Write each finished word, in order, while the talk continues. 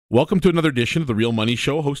Welcome to another edition of The Real Money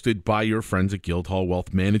Show, hosted by your friends at Guildhall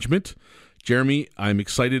Wealth Management. Jeremy, I'm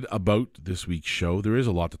excited about this week's show. There is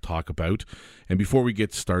a lot to talk about. And before we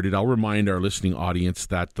get started, I'll remind our listening audience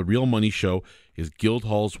that The Real Money Show is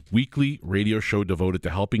Guildhall's weekly radio show devoted to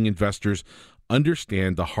helping investors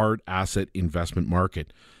understand the hard asset investment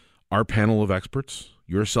market. Our panel of experts,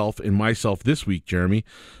 yourself and myself this week, Jeremy,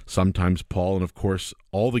 sometimes Paul, and of course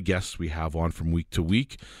all the guests we have on from week to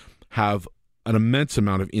week, have an immense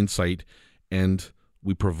amount of insight, and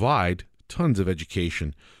we provide tons of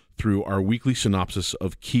education through our weekly synopsis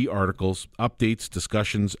of key articles, updates,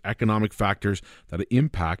 discussions, economic factors that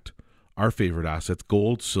impact our favorite assets,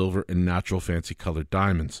 gold, silver, and natural fancy colored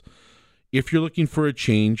diamonds. If you're looking for a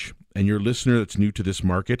change and you're a listener that's new to this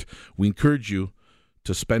market, we encourage you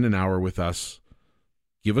to spend an hour with us,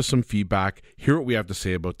 give us some feedback, hear what we have to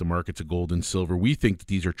say about the markets of gold and silver. We think that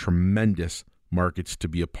these are tremendous markets to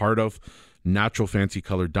be a part of. Natural fancy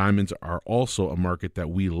colored diamonds are also a market that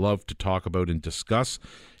we love to talk about and discuss.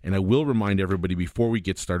 And I will remind everybody before we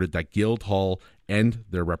get started that Guildhall and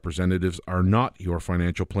their representatives are not your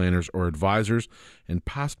financial planners or advisors, and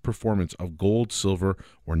past performance of gold, silver,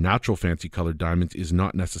 or natural fancy colored diamonds is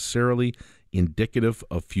not necessarily indicative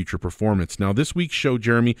of future performance. Now, this week's show,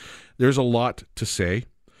 Jeremy, there's a lot to say.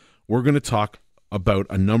 We're going to talk about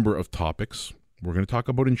a number of topics. We're going to talk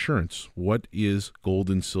about insurance. What is gold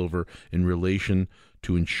and silver in relation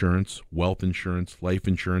to insurance, wealth insurance, life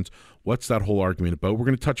insurance? What's that whole argument about? We're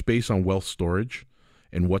going to touch base on wealth storage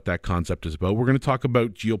and what that concept is about. We're going to talk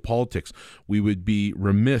about geopolitics. We would be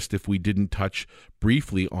remiss if we didn't touch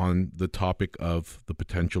briefly on the topic of the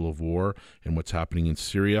potential of war and what's happening in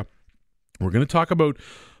Syria. We're going to talk about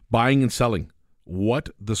buying and selling, what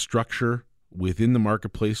the structure within the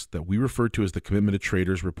marketplace that we refer to as the Commitment of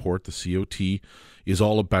Traders Report, the COT, is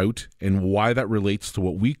all about, and why that relates to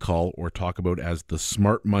what we call or talk about as the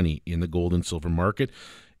smart money in the gold and silver market.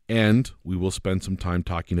 And we will spend some time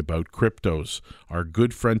talking about cryptos. Our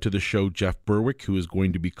good friend to the show, Jeff Berwick, who is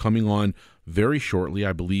going to be coming on very shortly,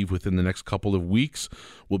 I believe within the next couple of weeks,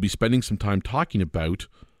 will be spending some time talking about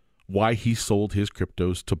why he sold his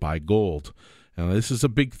cryptos to buy gold. Now, this is a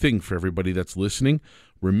big thing for everybody that's listening.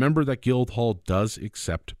 Remember that Guildhall does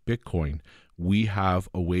accept Bitcoin. We have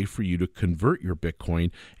a way for you to convert your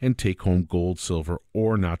Bitcoin and take home gold, silver,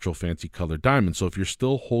 or natural fancy colored diamonds. So if you're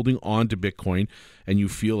still holding on to Bitcoin and you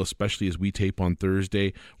feel, especially as we tape on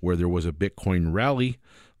Thursday, where there was a Bitcoin rally,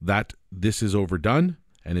 that this is overdone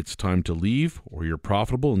and it's time to leave, or you're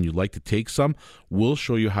profitable and you'd like to take some, we'll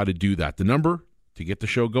show you how to do that. The number to get the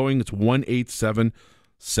show going, it's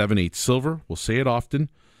 1-877-78-SILVER. We'll say it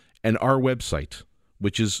often. And our website,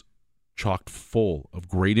 which is chocked full of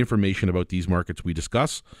great information about these markets we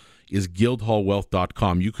discuss, is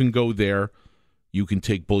guildhallwealth.com. You can go there. You can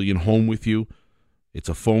take bullion home with you. It's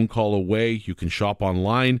a phone call away. You can shop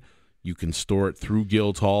online. You can store it through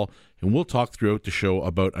Guildhall. And we'll talk throughout the show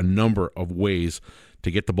about a number of ways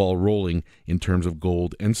to get the ball rolling in terms of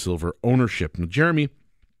gold and silver ownership. Now, Jeremy,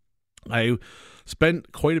 I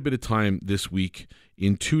spent quite a bit of time this week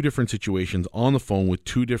in two different situations on the phone with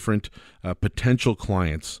two different potential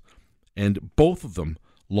clients, and both of them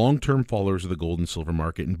long-term followers of the gold and silver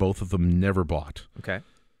market, and both of them never bought. Okay.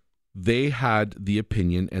 They had the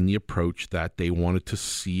opinion and the approach that they wanted to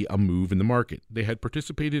see a move in the market. They had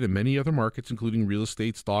participated in many other markets, including real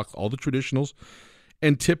estate, stocks, all the traditionals,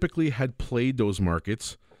 and typically had played those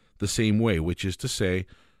markets the same way, which is to say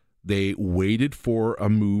they waited for a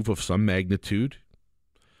move of some magnitude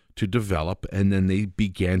to develop, and then they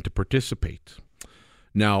began to participate.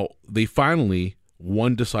 Now, they finally,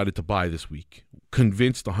 one decided to buy this week,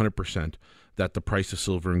 convinced 100% that the price of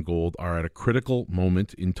silver and gold are at a critical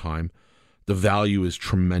moment in time. The value is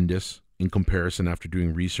tremendous in comparison after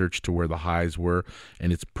doing research to where the highs were,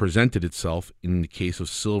 and it's presented itself in the case of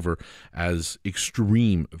silver as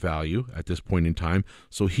extreme value at this point in time.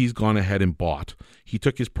 So he's gone ahead and bought. He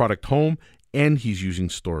took his product home, and he's using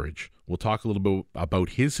storage. We'll talk a little bit about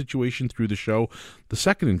his situation through the show. The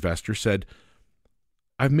second investor said,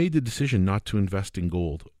 I've made the decision not to invest in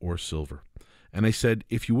gold or silver. And I said,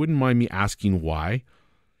 if you wouldn't mind me asking why.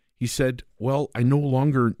 He said, well, I no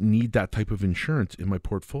longer need that type of insurance in my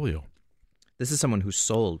portfolio. This is someone who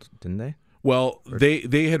sold, didn't they? Well,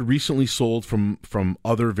 they had recently sold from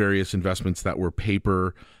other various investments that were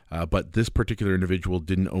paper, but this particular individual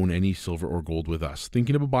didn't own any silver or gold with us.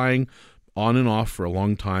 Thinking about buying on and off for a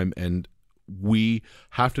long time, and we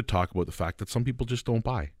have to talk about the fact that some people just don't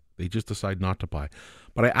buy. They just decide not to buy.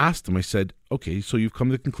 But I asked him, I said, okay, so you've come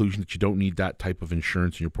to the conclusion that you don't need that type of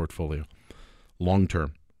insurance in your portfolio long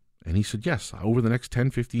term. And he said, yes, over the next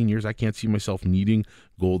 10, 15 years, I can't see myself needing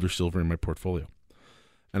gold or silver in my portfolio.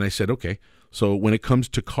 And I said, okay, so when it comes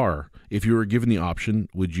to car, if you were given the option,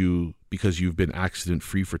 would you, because you've been accident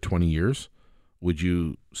free for 20 years, would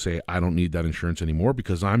you say, I don't need that insurance anymore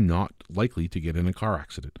because I'm not likely to get in a car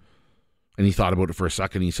accident? And he thought about it for a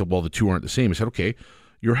second. And he said, well, the two aren't the same. I said, okay,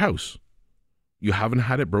 your house, you haven't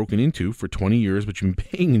had it broken into for 20 years, but you've been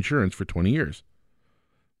paying insurance for 20 years.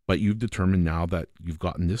 But you've determined now that you've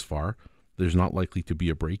gotten this far, there's not likely to be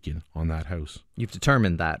a break-in on that house. You've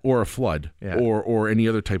determined that. Or a flood, Yeah. or any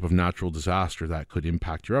other type of natural disaster that could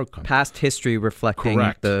impact your outcome. Past history reflecting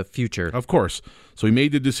Correct. the future. Of course. So he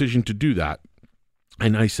made the decision to do that.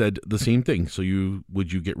 And I said the same thing. So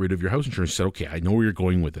would you get rid of your house insurance? He said, okay, I know where you're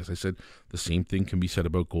going with this. I said, the same thing can be said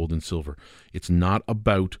about gold and silver. It's not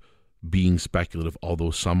about being speculative, although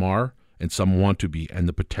some are and some want to be, and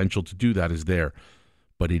the potential to do that is there.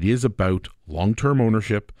 But it is about long-term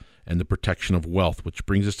ownership and the protection of wealth, which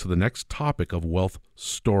brings us to the next topic of wealth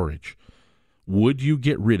storage. Would you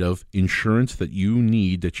get rid of insurance that you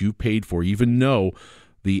need, that you paid for, even though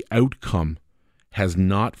the outcome has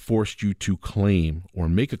not forced you to claim or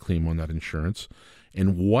make a claim on that insurance?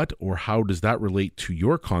 And what or how does that relate to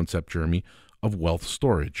your concept, Jeremy, of wealth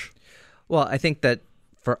storage? Well, I think that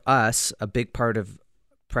for us, a big part of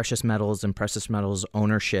precious metals and precious metals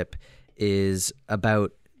ownership is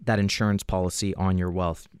about that insurance policy on your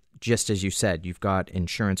wealth. Just as you said, you've got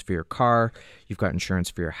insurance for your car, you've got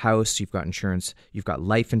insurance for your house, you've got insurance, you've got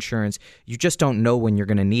life insurance. You just don't know when you're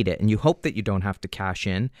going to need it. And you hope that you don't have to cash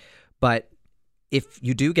in. But if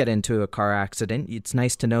you do get into a car accident, it's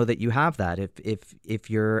nice to know that you have that. If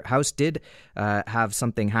your house did have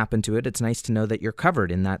something happen to it, it's nice to know that you're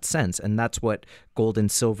covered in that sense. And that's what gold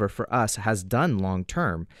and silver for us has done long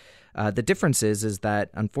term. The difference is that,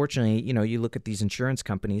 unfortunately, you look at these insurance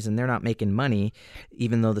companies and they're not making money,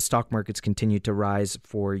 even though the stock markets continue to rise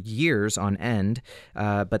for years on end,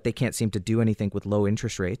 but they can't seem to do anything with low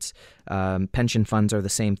interest rates. Pension funds are the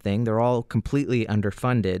same thing. They're all completely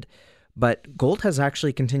underfunded. But gold has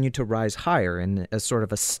actually continued to rise higher in a sort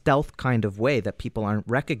of a stealth kind of way that people aren't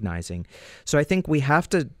recognizing. So I think we have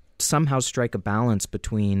to somehow strike a balance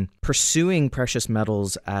between pursuing precious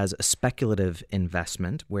metals as a speculative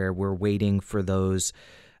investment, where we're waiting for those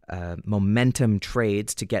momentum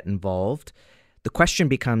trades to get involved. The question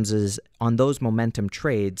becomes is, on those momentum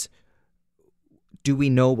trades, do we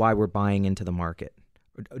know why we're buying into the market?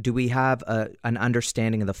 Do we have an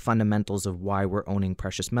understanding of the fundamentals of why we're owning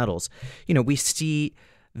precious metals? We see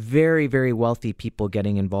very, very wealthy people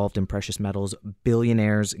getting involved in precious metals,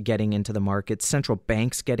 billionaires getting into the market, central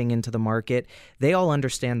banks getting into the market. They all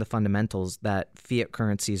understand the fundamentals that fiat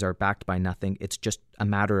currencies are backed by nothing. It's just a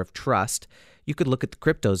matter of trust. You could look at the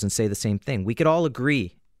cryptos and say the same thing. We could all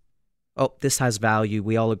agree, oh, this has value.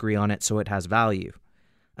 We all agree on it, so it has value.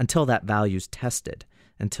 Until that value is tested,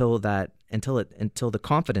 until the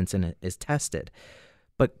confidence in it is tested.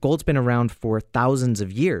 But gold's been around for thousands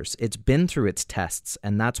of years. It's been through its tests,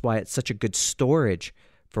 and that's why it's such a good storage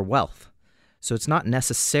for wealth. So it's not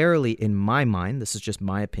necessarily, in my mind, this is just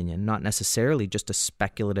my opinion, not necessarily just a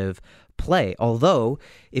speculative play. Although,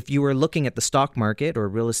 if you were looking at the stock market or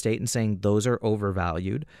real estate and saying those are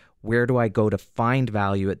overvalued, where do I go to find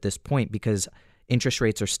value at this point? Because interest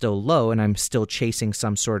rates are still low and I'm still chasing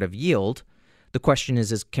some sort of yield. The question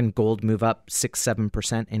is can gold move up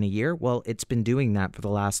 6-7% in a year? Well, it's been doing that for the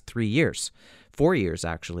last 3 years, 4 years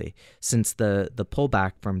actually, since the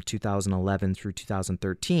pullback from 2011 through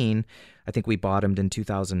 2013. I think we bottomed in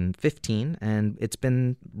 2015, and it's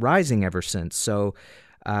been rising ever since. So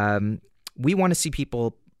we want to see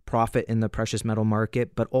people profit in the precious metal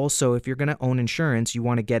market, but also if you're going to own insurance, you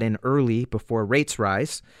want to get in early before rates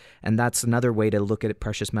rise. And that's another way to look at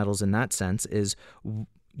precious metals in that sense is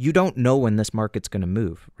you don't know when this market's going to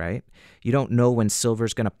move, right? You don't know when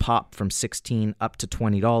silver's going to pop from $16 up to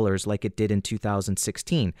 $20 like it did in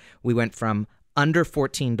 2016. We went from under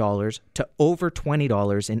 $14 to over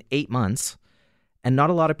 $20 in 8 months, and not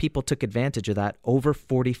a lot of people took advantage of that over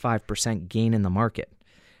 45% gain in the market,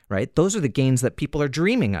 right? Those are the gains that people are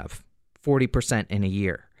dreaming of, 40% in a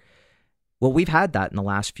year. Well, we've had that in the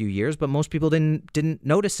last few years, but most people didn't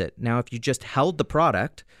notice it. Now, if you just held the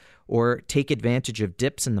product or take advantage of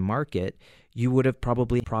dips in the market, you would have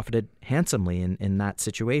probably profited handsomely in that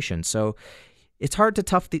situation. So it's hard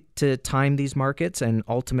to time these markets, and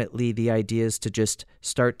ultimately the idea is to just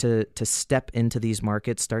start to step into these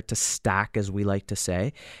markets, start to stack, as we like to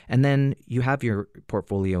say, and then you have your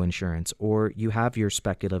portfolio insurance or you have your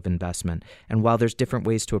speculative investment. And while there's different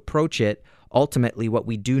ways to approach it, ultimately what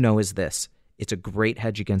we do know is this: It's a great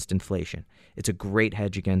hedge against inflation. It's a great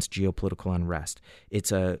hedge against geopolitical unrest.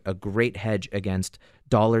 It's a great hedge against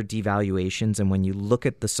dollar devaluations. And when you look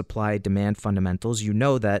at the supply-demand fundamentals, you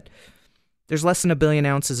know that there's less than 1 billion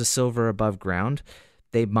ounces of silver above ground.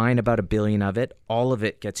 They mine about 1 billion of it. All of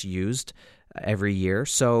it gets used every year.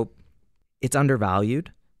 So it's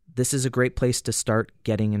undervalued. This is a great place to start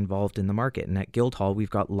getting involved in the market. And at Guildhall, we've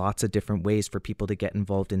got lots of different ways for people to get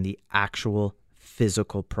involved in the actual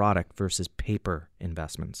physical product versus paper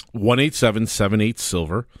investments.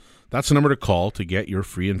 1-877-8-SILVER. That's the number to call to get your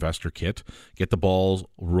free investor kit, get the balls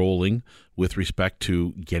rolling with respect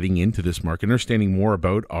to getting into this market, understanding more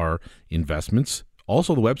about our investments.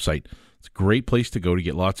 Also, the website. It's a great place to go to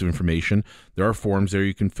get lots of information. There are forms there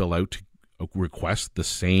you can fill out to request the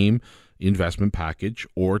same investment package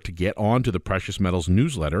or to get onto the Precious Metals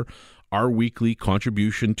newsletter, our weekly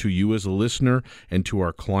contribution to you as a listener and to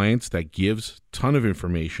our clients that gives a ton of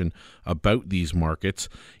information about these markets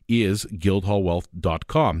is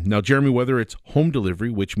guildhallwealth.com. Now, Jeremy, whether it's home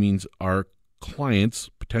delivery, which means our clients,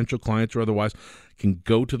 potential clients or otherwise, can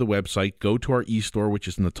go to the website, go to our e-store, which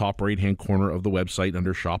is in the top right-hand corner of the website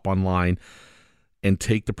under Shop Online, and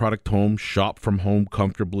take the product home, shop from home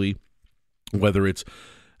comfortably, whether it's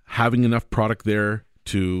having enough product there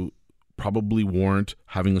to probably warrant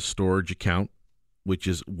having a storage account, which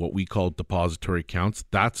is what we call depository accounts.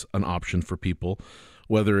 That's an option for people.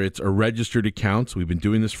 Whether it's a registered account, we've been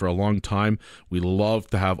doing this for a long time. We love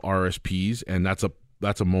to have RSPs, and that's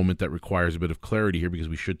a moment that requires a bit of clarity here because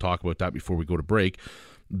we should talk about that before we go to break.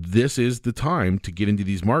 This is the time to get into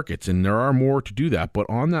these markets, and there are more to do that. But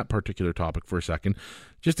on that particular topic for a second,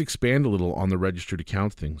 just expand a little on the registered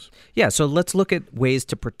account things. Yeah, so let's look at ways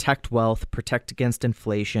to protect wealth, protect against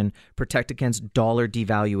inflation, protect against dollar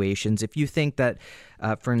devaluations. If you think that,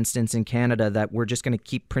 for instance, in Canada, that we're just going to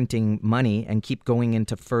keep printing money and keep going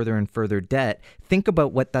into further and further debt, think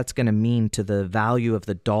about what that's going to mean to the value of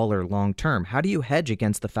the dollar long term. How do you hedge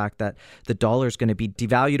against the fact that the dollar is going to be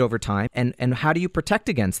devalued over time? And how do you protect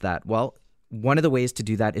against that? Well, one of the ways to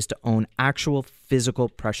do that is to own actual physical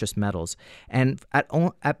precious metals. And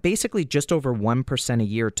at basically just over 1% a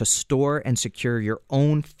year to store and secure your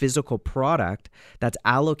own physical product that's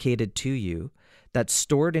allocated to you, that's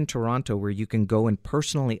stored in Toronto where you can go and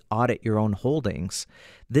personally audit your own holdings.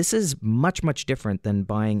 This is much, much different than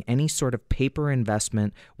buying any sort of paper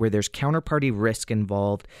investment where there's counterparty risk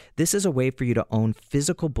involved. This is a way for you to own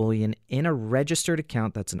physical bullion in a registered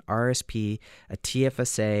account that's an RSP, a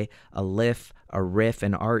TFSA, a LIF, a RIF,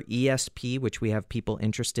 an RESP, which we have people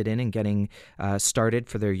interested in and getting started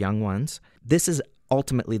for their young ones. This is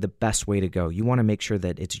ultimately the best way to go. You want to make sure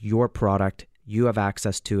that it's your product, you have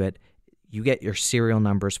access to it, you get your serial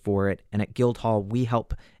numbers for it. And at Guildhall, we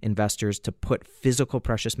help investors to put physical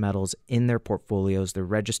precious metals in their portfolios, their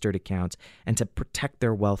registered accounts, and to protect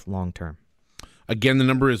their wealth long term. Again, the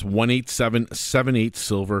number is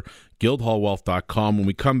 1-877-8-SILVER, guildhallwealth.com. When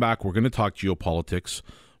we come back, we're going to talk geopolitics,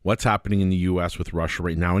 what's happening in the U.S. with Russia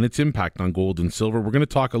right now and its impact on gold and silver. We're going to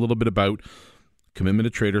talk a little bit about Commitment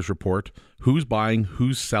of Traders report, who's buying,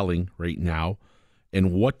 who's selling right now,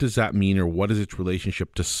 and what does that mean, or what is its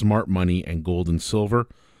relationship to smart money and gold and silver?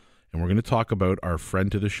 And we're going to talk about our friend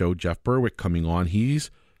to the show, Jeff Berwick, coming on. He's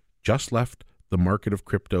just left the market of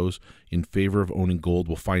cryptos in favor of owning gold.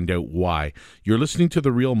 We'll find out why. You're listening to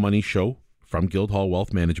The Real Money Show from Guildhall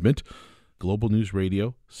Wealth Management, Global News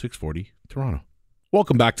Radio, 640 Toronto.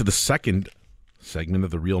 Welcome back to the second segment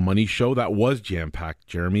of The Real Money Show. That was jam-packed,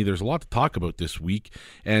 Jeremy. There's a lot to talk about this week.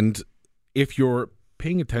 And if you're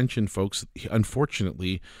paying attention, folks,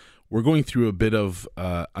 unfortunately, we're going through a bit of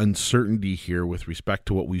uncertainty here with respect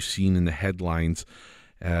to what we've seen in the headlines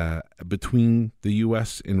between the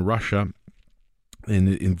U.S. and Russia, and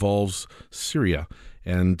it involves Syria.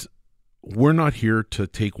 And we're not here to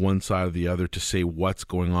take one side or the other to say what's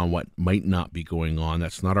going on, what might not be going on.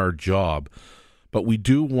 That's not our job. But we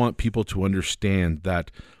do want people to understand that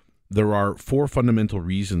there are four fundamental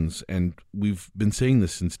reasons, and we've been saying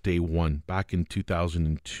this since day one, back in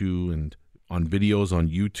 2002, and on videos on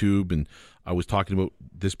YouTube, and I was talking about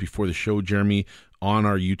this before the show, Jeremy. On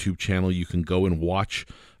our YouTube channel, you can go and watch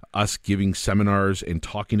us giving seminars and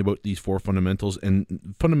talking about these four fundamentals.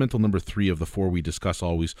 And fundamental number 3 of the 4 we discuss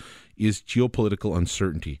always is geopolitical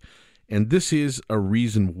uncertainty. And this is a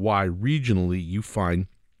reason why regionally you find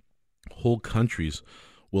whole countries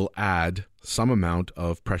will add some amount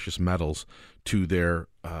of precious metals to their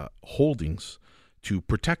holdings to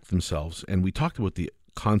protect themselves. And we talked about the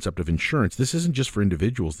concept of insurance. This isn't just for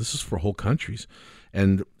individuals. This is for whole countries.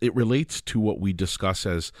 And it relates to what we discuss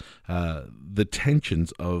as the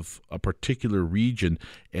tensions of a particular region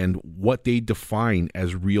and what they define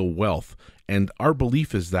as real wealth. And our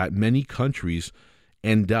belief is that many countries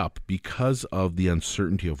end up, because of the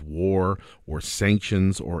uncertainty of war or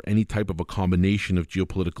sanctions or any type of a combination of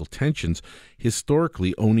geopolitical tensions,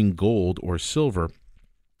 historically owning gold or silver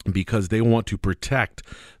because they want to protect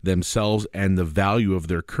themselves and the value of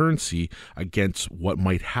their currency against what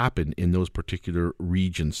might happen in those particular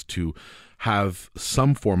regions, to have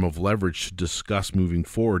some form of leverage to discuss moving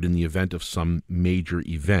forward in the event of some major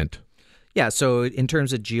event. Yeah, so in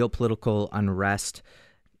terms of geopolitical unrest,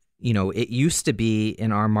 it used to be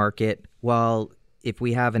in our market, well, if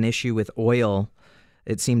we have an issue with oil,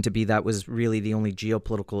 it seemed to be that was really the only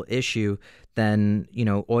geopolitical issue, then,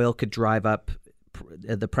 oil could drive up,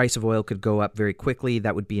 the price of oil could go up very quickly.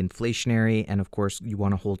 That would be inflationary. And of course, you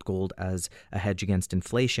want to hold gold as a hedge against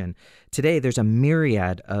inflation. Today, there's a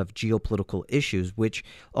myriad of geopolitical issues, which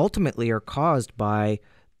ultimately are caused by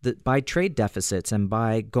trade deficits and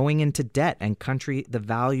by going into debt and the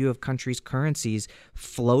value of countries' currencies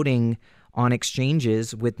floating on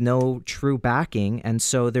exchanges with no true backing. And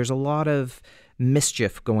so there's a lot of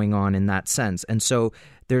mischief going on in that sense. And so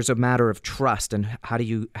there's a matter of trust, and how do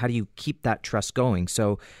you keep that trust going?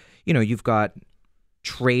 So, you've got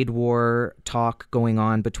trade war talk going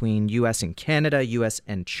on between U.S. and Canada, U.S.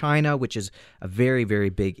 and China, which is a very, very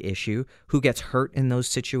big issue. Who gets hurt in those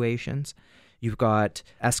situations? You've got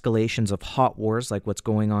escalations of hot wars like what's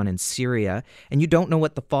going on in Syria, and you don't know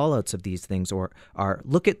what the fallouts of these things are.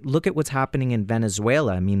 Look at what's happening in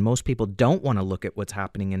Venezuela. I mean, most people don't want to look at what's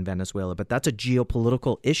happening in Venezuela, but that's a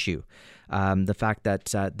geopolitical issue. The fact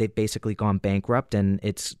that they've basically gone bankrupt and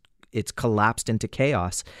it's collapsed into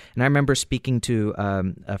chaos. And I remember speaking to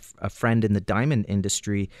a friend in the diamond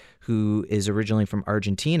industry who is originally from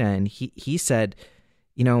Argentina, and he said,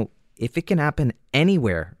 if it can happen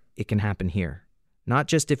anywhere, it can happen here. Not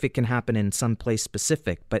just if it can happen in some place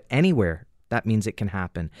specific, but anywhere, that means it can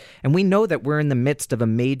happen. And we know that we're in the midst of a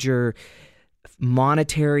major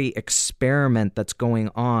monetary experiment that's going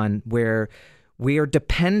on where we are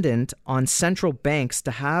dependent on central banks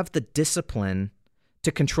to have the discipline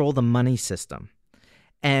to control the money system.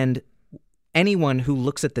 And anyone who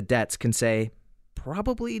looks at the debts can say,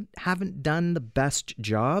 probably haven't done the best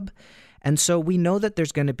job. And so we know that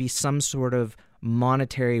there's going to be some sort of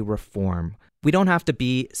monetary reform. We don't have to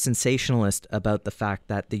be sensationalist about the fact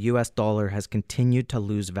that the US dollar has continued to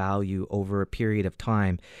lose value over a period of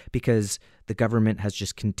time because the government has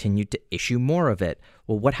just continued to issue more of it.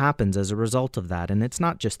 Well, what happens as a result of that? And it's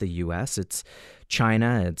not just the US, it's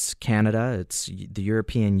China, it's Canada, it's the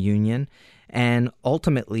European Union. And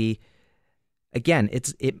ultimately, again,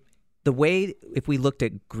 the way, if we looked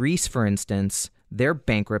at Greece, for instance, their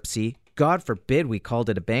bankruptcy, God forbid we called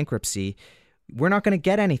it a bankruptcy, we're not going to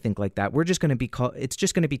get anything like that. We're just going to be it's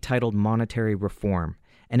just going to be titled monetary reform.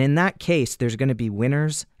 And in that case, there's going to be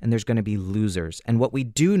winners and there's going to be losers. And what we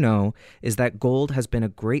do know is that gold has been a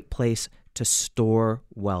great place to store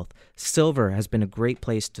wealth. Silver has been a great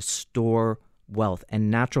place to store wealth. And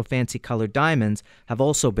natural fancy colored diamonds have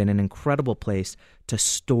also been an incredible place to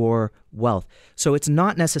store wealth. So it's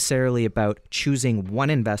not necessarily about choosing one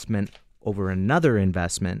investment over another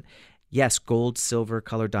investment. Yes, gold, silver,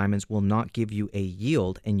 colored diamonds will not give you a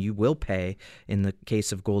yield, and you will pay, in the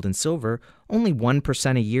case of gold and silver, only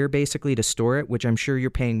 1% a year basically to store it, which I'm sure you're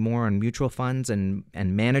paying more on mutual funds and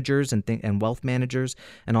managers and wealth managers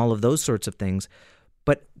and all of those sorts of things.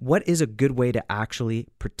 But what is a good way to actually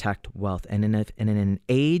protect wealth? And in an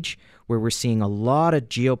age where we're seeing a lot of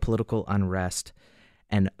geopolitical unrest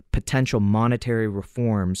and potential monetary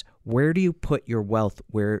reforms, where do you put your wealth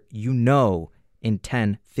where in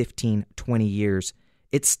 10, 15, 20 years,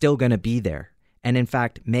 it's still going to be there? And in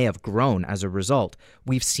fact, may have grown as a result.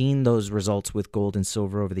 We've seen those results with gold and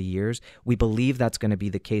silver over the years. We believe that's going to be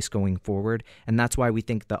the case going forward. And that's why we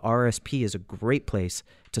think the RSP is a great place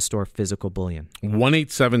to store physical bullion.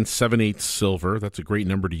 1-877-8-SILVER. That's a great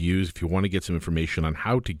number to use if you want to get some information on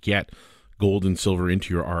how to get gold and silver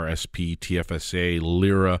into your RSP, TFSA,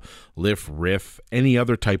 LIRA, LIF, RIF, any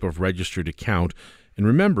other type of registered account. And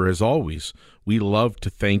remember, as always, we love to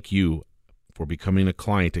thank you for becoming a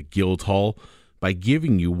client at Guildhall by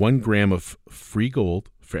giving you 1 gram of free gold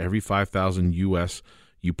for every 5,000 US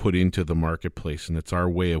you put into the marketplace. And it's our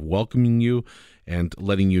way of welcoming you and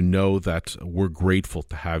letting you know that we're grateful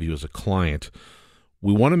to have you as a client.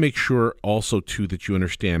 We want to make sure also, too, that you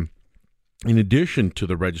understand, in addition to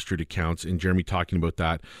the registered accounts, and Jeremy talking about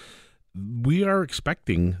that, we are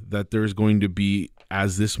expecting that there's going to be,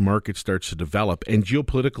 as this market starts to develop, and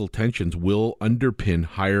geopolitical tensions will underpin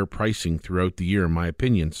higher pricing throughout the year, in my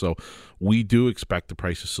opinion. So we do expect the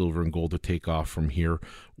price of silver and gold to take off from here.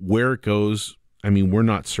 Where it goes, I mean, we're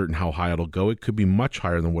not certain how high it'll go. It could be much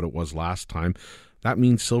higher than what it was last time. That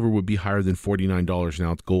means silver would be higher than $49 an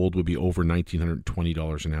ounce. Gold would be over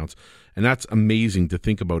 $1,920 an ounce. And that's amazing to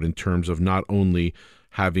think about in terms of not only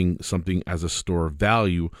having something as a store of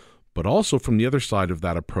value, but also from the other side of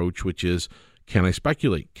that approach, which is, can I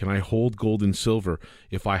speculate? Can I hold gold and silver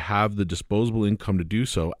if I have the disposable income to do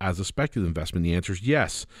so as a speculative investment? The answer is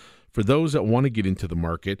yes. For those that want to get into the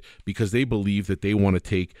market because they believe that they want to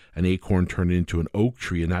take an acorn, turn it into an oak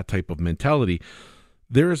tree, and that type of mentality,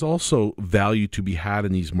 there is also value to be had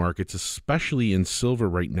in these markets, especially in silver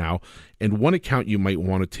right now. And one account you might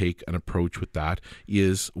want to take an approach with that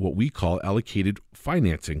is what we call allocated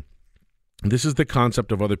financing. This is the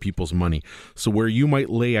concept of other people's money. So where you might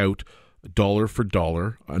lay out dollar for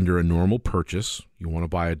dollar under a normal purchase, you want to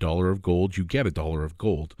buy $1 of gold, you get $1 of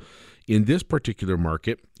gold. In this particular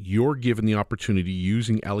market, you're given the opportunity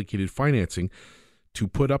using allocated financing to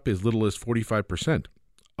put up as little as 45%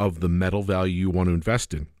 of the metal value you want to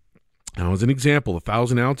invest in. Now, as an example,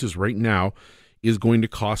 1,000 ounces right now is going to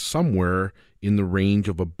cost somewhere in the range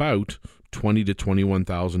of about $20,000 to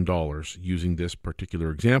 $21,000. Using this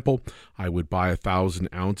particular example, I would buy 1,000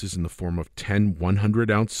 ounces in the form of 10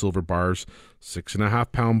 100-ounce silver bars,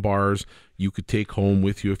 6.5-pound bars. You could take home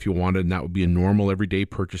with you if you wanted, and that would be a normal everyday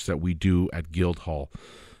purchase that we do at Guildhall.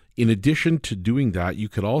 In addition to doing that, you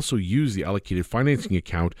could also use the allocated financing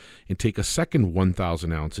account and take a second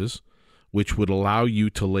 1,000 ounces, which would allow you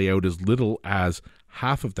to lay out as little as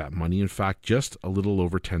half of that money, in fact, just a little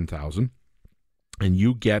over 10,000. And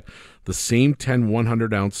you get the same 10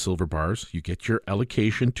 100-ounce silver bars. You get your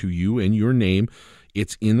allocation to you and your name.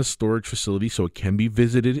 It's in the storage facility, so it can be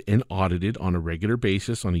visited and audited on a regular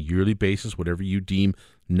basis, on a yearly basis, whatever you deem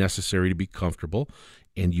necessary to be comfortable.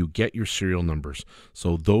 And you get your serial numbers.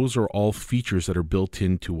 So those are all features that are built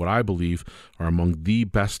into what I believe are among the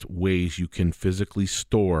best ways you can physically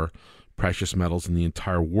store precious metals in the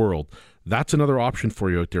entire world. That's another option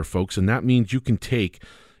for you out there, folks. And that means you can take,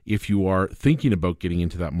 if you are thinking about getting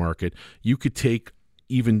into that market, you could take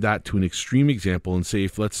even that to an extreme example and say,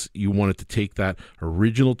 if you wanted to take that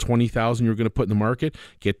original 20,000 you're going to put in the market,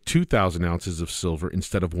 get 2,000 ounces of silver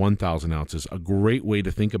instead of 1,000 ounces. A great way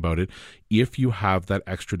to think about it if you have that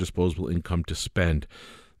extra disposable income to spend.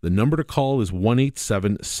 The number to call is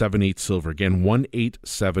 1-877-78-SILVER. Again,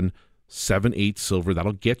 1-877-78-SILVER.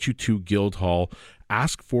 That'll get you to Guildhall.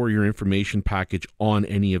 Ask for your information package on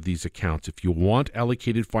any of these accounts. If you want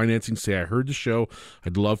allocated financing, say, I heard the show,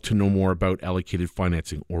 I'd love to know more about allocated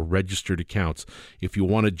financing or registered accounts. If you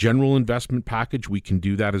want a general investment package, we can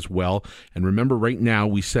do that as well. And remember, right now,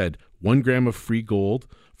 we said 1 gram of free gold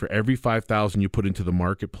for every 5,000 you put into the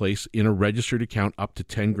marketplace in a registered account up to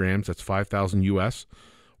 10 grams. That's 5,000 US.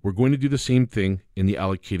 We're going to do the same thing in the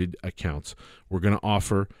allocated accounts. We're going to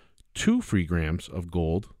offer 2 free grams of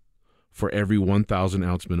gold for every 1,000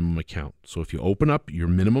 ounce minimum account. So if you open up your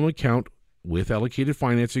minimum account with allocated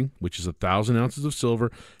financing, which is 1,000 ounces of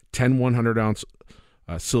silver, 10 100-ounce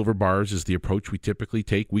silver bars is the approach we typically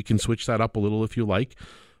take. We can switch that up a little if you like,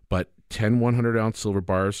 but 10 100-ounce silver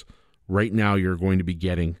bars, right now you're going to be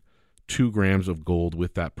getting 2 grams of gold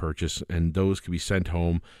with that purchase, and those can be sent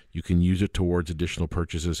home. You can use it towards additional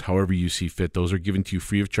purchases, however you see fit. Those are given to you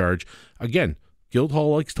free of charge. Again,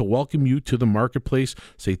 Guildhall likes to welcome you to the marketplace,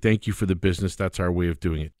 say thank you for the business. That's our way of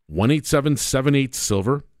doing it.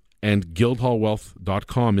 1-877-78-SILVER and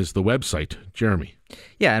guildhallwealth.com is the website. Jeremy.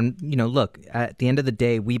 Yeah, and look, at the end of the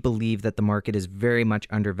day, we believe that the market is very much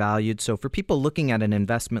undervalued. So for people looking at an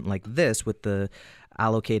investment like this with the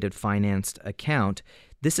allocated financed account,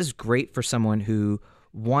 this is great for someone who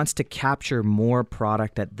wants to capture more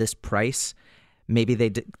product at this price. Maybe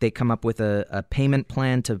they come up with a payment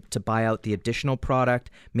plan to buy out the additional product.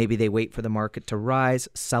 Maybe they wait for the market to rise,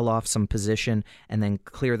 sell off some position, and then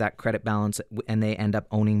clear that credit balance, and they end up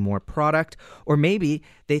owning more product. Or maybe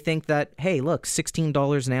they think that, hey, look,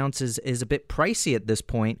 $16 an ounce is a bit pricey at this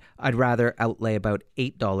point. I'd rather outlay about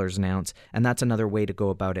 $8 an ounce, and that's another way to go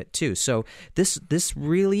about it too. So this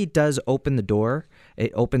really does open the door.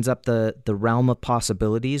 It opens up the realm of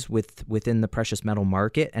possibilities within the precious metal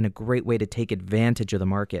market, and a great way to take advantage of the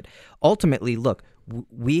market. Ultimately, look,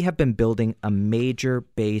 we have been building a major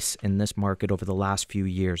base in this market over the last few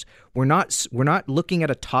years. We're not looking at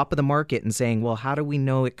a top of the market and saying, well, how do we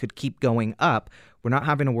know it could keep going up? We're not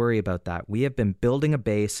having to worry about that. We have been building a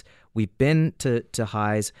base. We've been to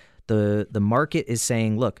highs. The market is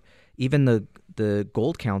saying, look, even the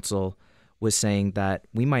Gold Council was saying that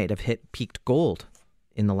we might have hit peaked gold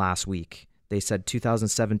in the last week. They said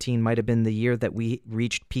 2017 might have been the year that we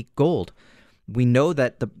reached peak gold. We know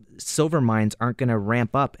that the silver mines aren't going to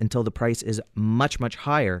ramp up until the price is much, much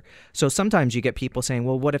higher. So sometimes you get people saying,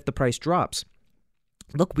 well, what if the price drops?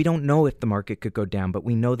 Look, we don't know if the market could go down, but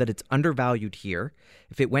we know that it's undervalued here.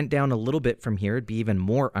 If it went down a little bit from here, it'd be even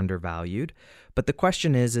more undervalued. But the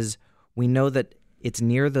question is we know that it's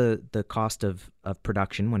near the cost of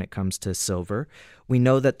production when it comes to silver. We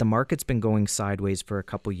know that the market's been going sideways for a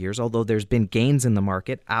couple years, although there's been gains in the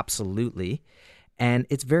market, absolutely. And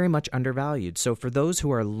it's very much undervalued. So for those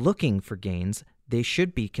who are looking for gains, they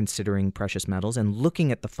should be considering precious metals and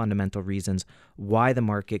looking at the fundamental reasons why the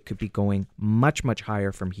market could be going much, much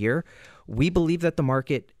higher from here. We believe that the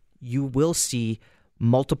market, you will see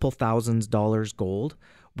multiple thousands dollars gold.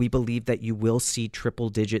 We believe that you will see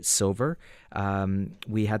triple-digit silver.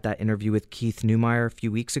 We had that interview with Keith Neumeyer a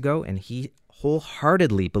few weeks ago, and he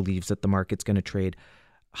wholeheartedly believes that the market's going to trade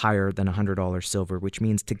higher than $100 silver, which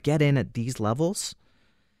means to get in at these levels,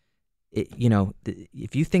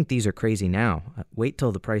 if you think these are crazy now, wait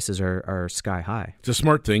till the prices are sky high. It's a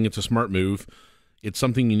smart thing. It's a smart move. It's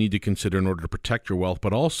something you need to consider in order to protect your wealth,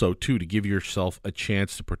 but also, too, to give yourself a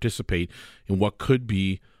chance to participate in what could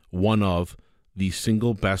be one of the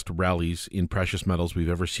single best rallies in precious metals we've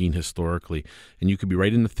ever seen historically. And you could be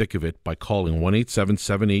right in the thick of it by calling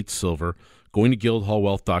 1-877-78-SILVER, going to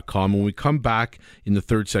guildhallwealth.com. When we come back in the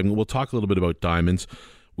third segment, we'll talk a little bit about diamonds.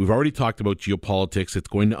 We've already talked about geopolitics. It's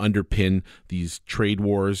going to underpin these trade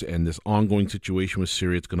wars and this ongoing situation with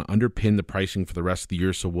Syria. It's going to underpin the pricing for the rest of the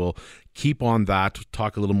year. So we'll keep on that,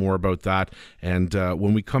 talk a little more about that. And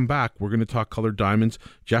when we come back, we're going to talk colored diamonds.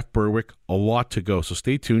 Jeff Berwick, a lot to go. So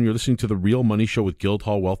stay tuned. You're listening to The Real Money Show with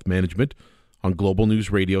Guildhall Wealth Management on Global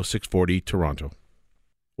News Radio 640 Toronto.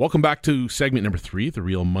 Welcome back to segment number 3, The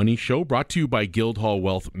Real Money Show, brought to you by Guildhall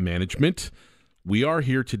Wealth Management. We are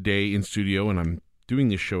here today in studio, and I'm doing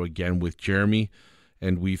this show again with Jeremy,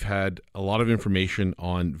 and we've had a lot of information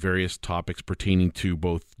on various topics pertaining to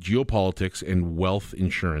both geopolitics and wealth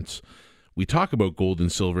insurance. We talk about gold and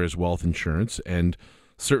silver as wealth insurance, and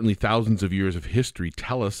certainly thousands of years of history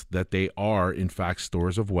tell us that they are, in fact,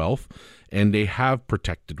 stores of wealth, and they have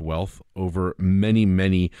protected wealth over many,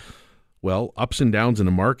 many, ups and downs in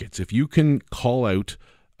the markets. If you can call out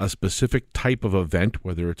a specific type of event,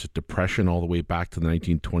 whether it's a depression all the way back to the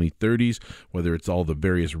 1920s, 30s, whether it's all the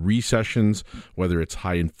various recessions, whether it's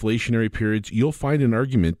high inflationary periods, you'll find an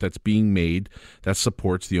argument that's being made that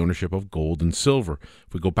supports the ownership of gold and silver.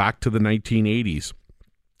 If we go back to the 1980s,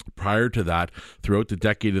 prior to that, throughout the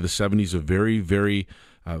decade of the 70s, of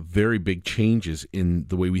very big changes in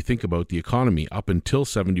the way we think about the economy. Up until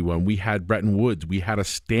 71, we had Bretton Woods. We had a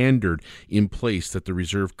standard in place that the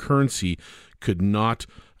reserve currency could not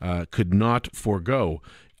forego.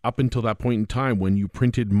 Up until that point in time, when you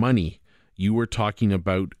printed money, you were talking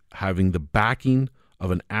about having the backing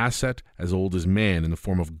of an asset as old as man in the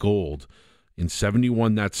form of gold. In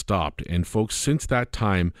 71, that stopped. And folks, since that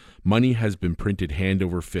time, money has been printed hand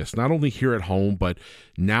over fist, not only here at home, but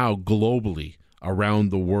now globally around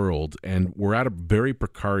the world. And we're at a very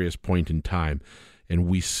precarious point in time. And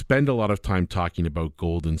we spend a lot of time talking about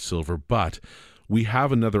gold and silver, but we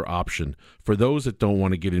have another option for those that don't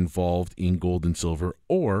want to get involved in gold and silver,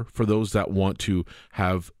 or for those that want to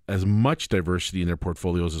have as much diversity in their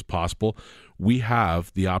portfolios as possible. We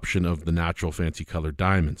have the option of the natural fancy colored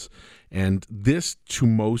diamonds. And this, to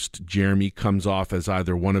most, Jeremy, comes off as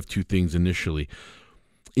either one of two things initially.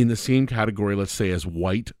 In the same category, let's say, as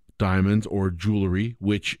white diamonds or jewelry,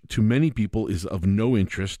 which to many people is of no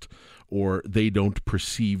interest, or they don't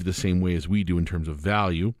perceive the same way as we do in terms of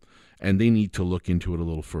value, and they need to look into it a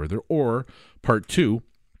little further. Or part two,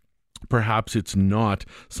 perhaps it's not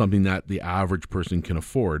something that the average person can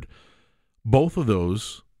afford. Both of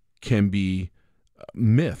those can be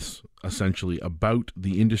myths, essentially, about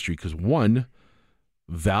the industry, because one,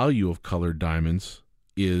 value of colored diamonds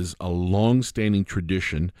is a long-standing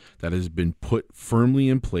tradition that has been put firmly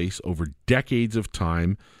in place over decades of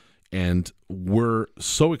time, and we're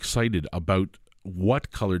so excited about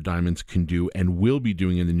what colored diamonds can do and will be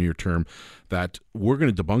doing in the near term that we're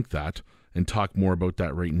going to debunk that and talk more about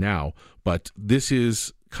that right now. But this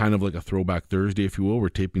is kind of like a throwback Thursday, if you will. We're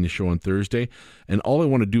taping the show on Thursday, and all I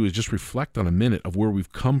want to do is just reflect on a minute of where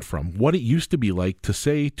we've come from, what it used to be like to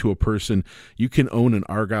say to a person, you can own an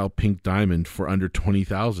Argyle pink diamond for under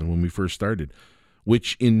 $20,000 when we first started,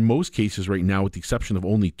 which in most cases right now, with the exception of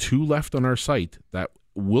only 2 left on our site, that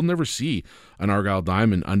we'll never see an Argyle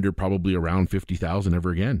diamond under probably around 50,000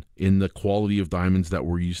 ever again in the quality of diamonds that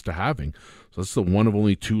we're used to having. So that's the one of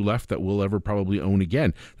only two left that we'll ever probably own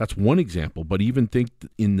again. That's one example. But even think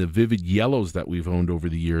in the vivid yellows that we've owned over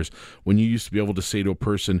the years, when you used to be able to say to a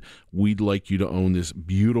person, we'd like you to own this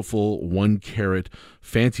beautiful 1 carat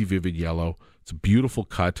fancy vivid yellow. It's a beautiful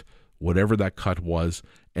cut, whatever that cut was.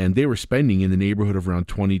 And they were spending in the neighborhood of around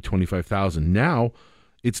 20, 25,000. Now,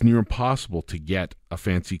 it's near impossible to get a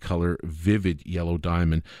fancy color, vivid yellow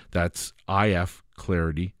diamond that's IF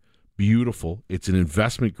clarity, beautiful. It's an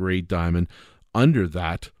investment grade diamond under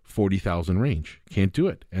that 40,000 range. Can't do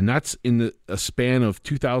it. And that's in a span of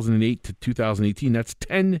 2008 to 2018. That's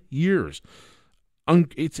 10 years.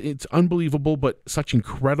 It's unbelievable, but such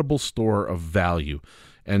incredible store of value.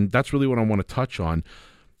 And that's really what I want to touch on.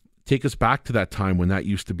 Take us back to that time when that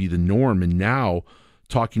used to be the norm, and now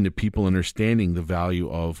talking to people, understanding the value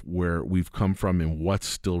of where we've come from and what's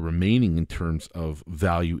still remaining in terms of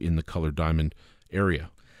value in the colored diamond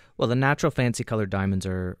area. Well, the natural fancy colored diamonds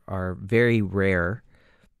are very rare,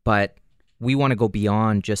 but we want to go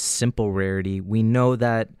beyond just simple rarity. We know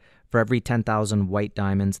that for every 10,000 white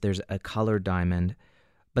diamonds, there's a colored diamond,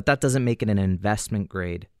 but that doesn't make it an investment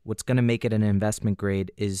grade. What's going to make it an investment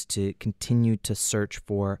grade is to continue to search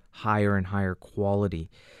for higher and higher quality.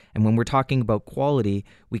 And when we're talking about quality,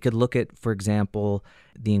 we could look at, for example,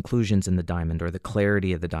 the inclusions in the diamond or the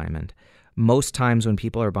clarity of the diamond. Most times when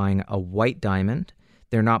people are buying a white diamond,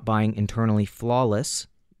 they're not buying internally flawless.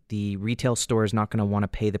 The retail store is not going to want to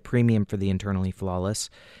pay the premium for the internally flawless,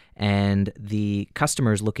 and the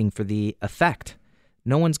customer is looking for the effect.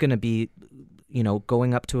 No one's going to be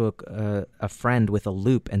going up to a friend with a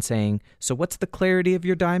loupe and saying, so what's the clarity of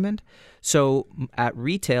your diamond? So at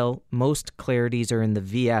retail, most clarities are in the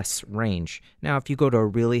VS range. Now, if you go to a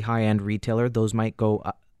really high-end retailer, those might go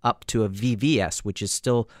up to a VVS, which is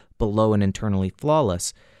still below an internally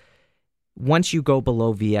flawless. Once you go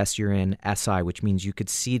below VS, you're in SI, which means you could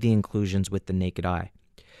see the inclusions with the naked eye.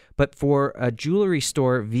 But for a jewelry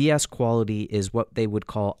store, VS quality is what they would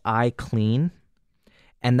call eye clean,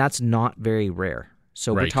 and that's not very rare.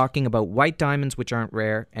 So Right. We're talking about white diamonds, which aren't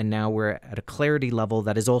rare, and now we're at a clarity level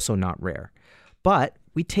that is also not rare. But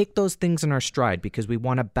we take those things in our stride because we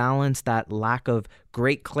want to balance that lack of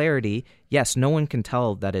great clarity. Yes, no one can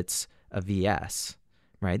tell that it's a VS,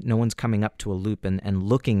 right? No one's coming up to a loupe and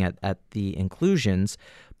looking at the inclusions,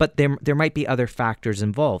 but there might be other factors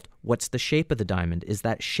involved. What's the shape of the diamond? Is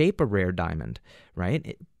that shape a rare diamond,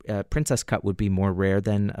 right? Princess cut would be more rare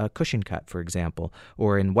than a cushion cut, for example.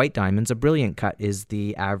 Or in white diamonds, a brilliant cut is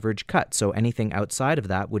the average cut. So anything outside of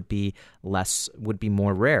that would be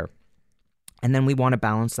more rare. And then we want to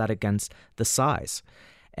balance that against the size.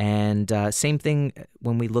 And same thing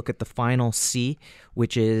when we look at the final C,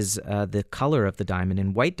 which is the color of the diamond.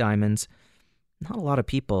 In white diamonds, not a lot of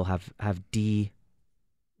people have D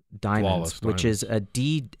diamonds, which is a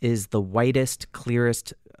D is the whitest,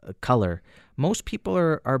 clearest color. Most people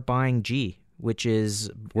are buying G, which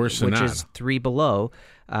is Worse than that. 3 below.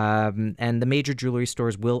 And the major jewelry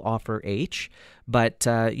stores will offer H, but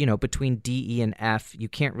between D, E, and F, you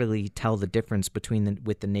can't really tell the difference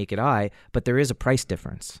with the naked eye, but there is a price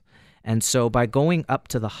difference. And so by going up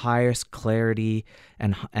to the highest clarity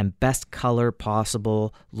and best color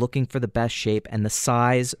possible, looking for the best shape and the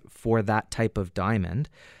size for that type of diamond,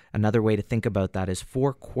 another way to think about that is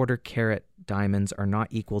 4 1/4 carat diamonds are not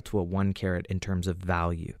equal to a 1 carat in terms of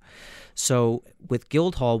value. So with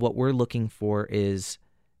Guildhall, what we're looking for is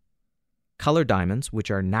color diamonds,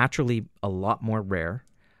 which are naturally a lot more rare,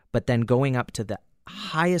 but then going up to the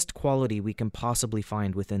highest quality we can possibly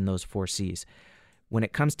find within those 4 Cs. When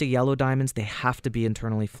it comes to yellow diamonds, they have to be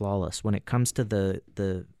internally flawless. When it comes to the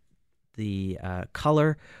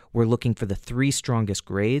color, we're looking for the 3 strongest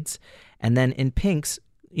grades. And then in pinks,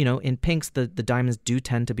 the diamonds do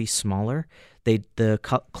tend to be smaller. The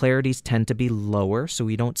clarities tend to be lower, so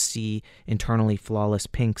we don't see internally flawless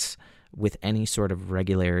pinks with any sort of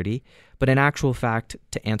regularity. But in actual fact,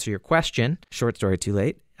 to answer your question, short story too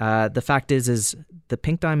late, the fact is the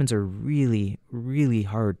pink diamonds are really, really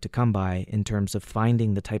hard to come by in terms of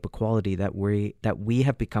finding the type of quality that we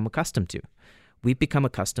have become accustomed to. We've become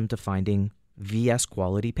accustomed to finding VS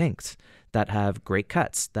quality pinks that have great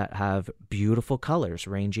cuts, that have beautiful colors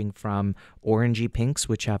ranging from orangey pinks,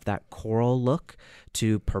 which have that coral look,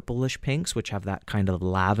 to purplish pinks, which have that kind of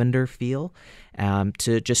lavender feel,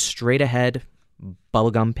 to just straight ahead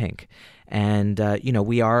bubblegum pink. And,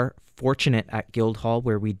 we are fortunate at Guildhall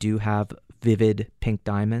where we do have vivid pink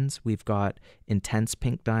diamonds. We've got intense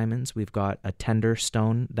pink diamonds. We've got a tender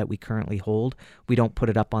stone that we currently hold. We don't put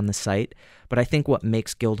it up on the site. But I think what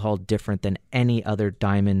makes Guildhall different than any other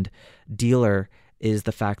diamond dealer is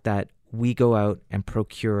the fact that we go out and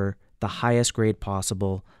procure the highest grade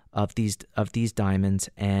possible of these diamonds,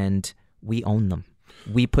 and we own them.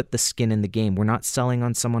 We put the skin in the game. We're not selling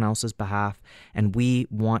on someone else's behalf, and we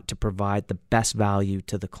want to provide the best value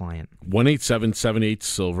to the client.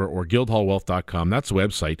 1-877-8-SILVER or guildhallwealth.com. That's the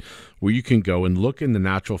website where you can go and look in the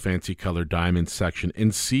natural fancy color diamonds section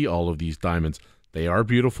and see all of these diamonds. They are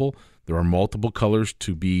beautiful. There are multiple colors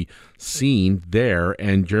to be seen there.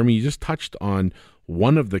 And Jeremy, you just touched on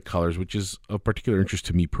one of the colors, which is of particular interest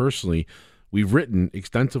to me personally. We've written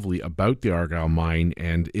extensively about the Argyle mine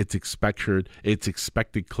and its expected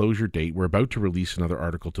closure date. We're about to release another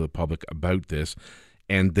article to the public about this,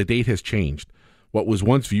 and the date has changed. What was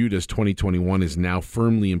once viewed as 2021 is now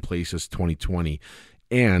firmly in place as 2020,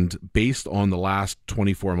 and based on the last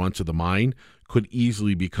 24 months of the mine, could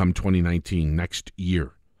easily become 2019 next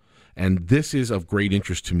year. And this is of great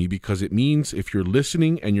interest to me because it means if you're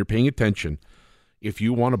listening and you're paying attention, if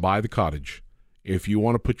you want to buy the cottage, if you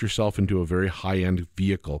want to put yourself into a very high-end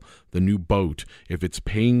vehicle, the new boat, if it's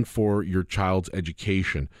paying for your child's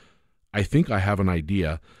education, I think I have an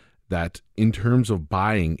idea that in terms of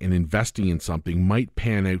buying and investing in something might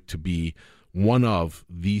pan out to be one of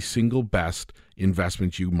the single best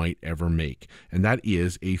investments you might ever make. And that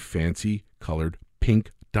is a fancy colored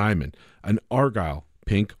pink diamond, an Argyle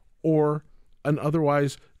pink or an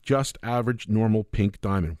otherwise just average normal pink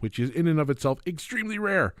diamond, which is in and of itself extremely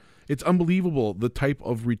rare. It's unbelievable the type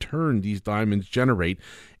of return these diamonds generate.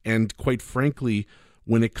 And quite frankly,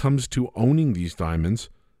 when it comes to owning these diamonds,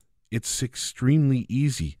 it's extremely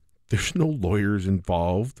easy. There's no lawyers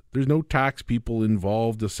involved. There's no tax people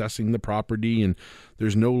involved assessing the property, and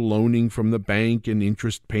there's no loaning from the bank and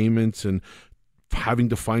interest payments and having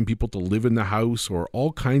to find people to live in the house or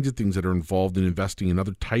all kinds of things that are involved in investing in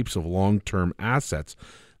other types of long-term assets.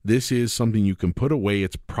 This is something you can put away.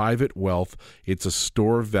 It's private wealth. It's a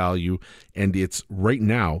store of value, and it's right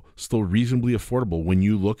now still reasonably affordable when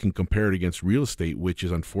you look and compare it against real estate, which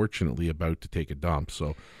is unfortunately about to take a dump.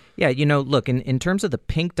 So, yeah, look, in terms of the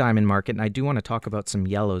pink diamond market, and I do want to talk about some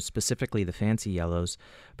yellows, specifically the fancy yellows,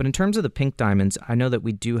 but in terms of the pink diamonds, I know that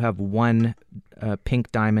we do have one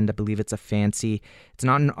pink diamond. I believe it's a fancy. It's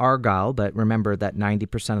not an Argyle, but remember that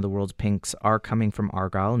 90% of the world's pinks are coming from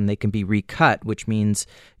Argyle, and they can be recut, which means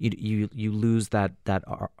you lose that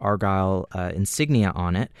Argyle insignia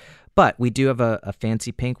on it. But we do have a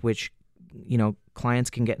fancy pink, which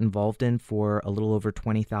clients can get involved in for a little over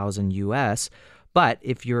 $20,000 US. But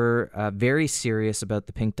if you're very serious about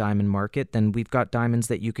the pink diamond market, then we've got diamonds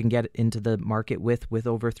that you can get into the market with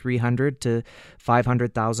over $300,000 to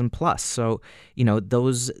 $500,000 plus. So,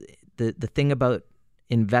 the thing about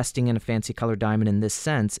investing in a fancy color diamond in this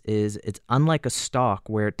sense is it's unlike a stock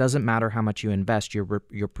where it doesn't matter how much you invest,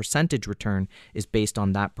 your percentage return is based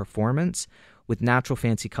on that performance. With natural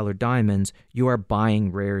fancy colored diamonds, you are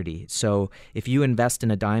buying rarity. So if you invest in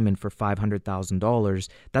a diamond for $500,000,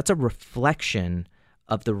 that's a reflection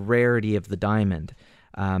of the rarity of the diamond.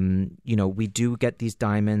 We do get these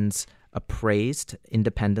diamonds appraised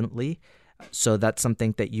independently. So that's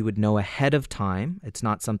something that you would know ahead of time. It's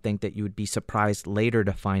not something that you would be surprised later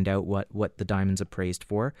to find out what the diamond's appraised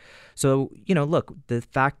for. So, look, the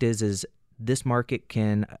fact is this market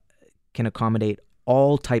can accommodate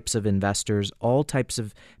all types of investors, all types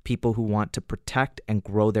of people who want to protect and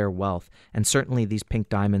grow their wealth. And certainly these pink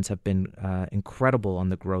diamonds have been incredible on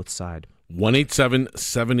the growth side.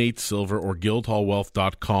 1-877-8-SILVER or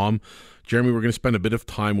guildhallwealth.com. Jeremy, we're going to spend a bit of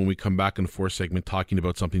time when we come back in the fourth segment talking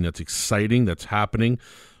about something that's exciting, that's happening.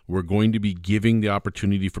 We're going to be giving the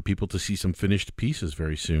opportunity for people to see some finished pieces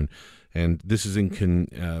very soon. And this is in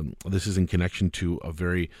connection to a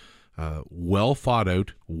very well thought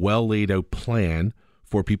out, well laid out plan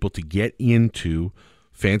for people to get into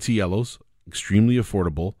fancy yellows, extremely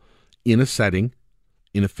affordable, in a setting,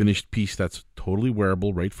 in a finished piece that's totally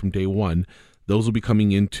wearable right from day one. Those will be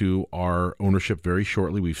coming into our ownership very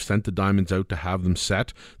shortly. We've sent the diamonds out to have them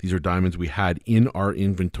set. These are diamonds we had in our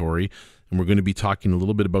inventory, and we're going to be talking a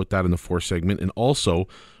little bit about that in the fourth segment. And also,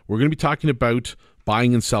 we're going to be talking about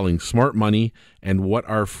buying and selling, smart money, and what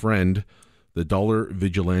our friend, the dollar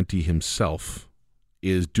vigilante himself,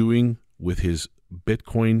 is doing with his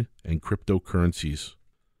Bitcoin and cryptocurrencies.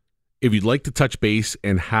 If you'd like to touch base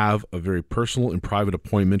and have a very personal and private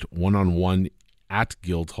appointment one-on-one at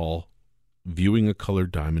Guildhall, viewing a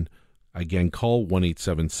colored diamond, Again, call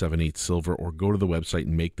 1-877-8-SILVER or go to the website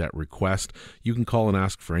and make that request. You can call and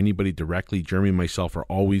ask for anybody directly. Jeremy and myself are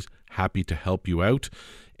always happy to help you out.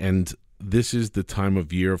 And this is the time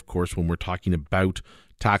of year, of course, when we're talking about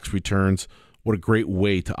tax returns. What a great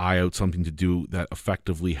way to eye out something to do that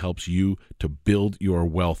effectively helps you to build your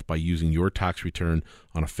wealth by using your tax return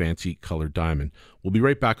on a fancy colored diamond. We'll be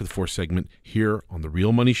right back with the fourth segment here on The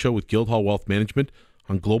Real Money Show with Guildhall Wealth Management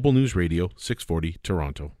on Global News Radio 640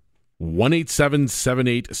 Toronto.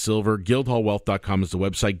 1-877-8-SILVER. Guildhallwealth.com is the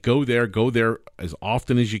website. Go there as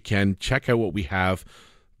often as you can. Check out what we have.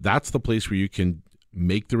 That's the place where you can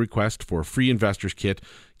make the request for a free investor's kit,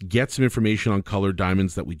 get some information on colored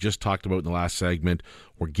diamonds that we just talked about in the last segment,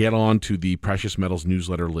 or get on to the Precious Metals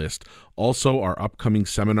newsletter list. Also, our upcoming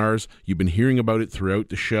seminars. You've been hearing about it throughout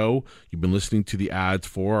the show. You've been listening to the ads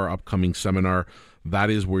for our upcoming seminar. That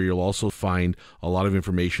is where you'll also find a lot of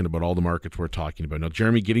information about all the markets we're talking about. Now,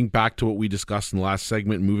 Jeremy, getting back to what we discussed in the last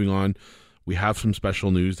segment, moving on, we have some special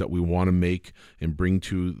news that we want to make and bring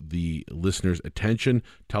to the listeners' attention.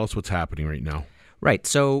 Tell us what's happening right now. Right.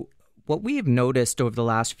 So what we have noticed over the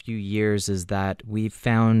last few years is that we've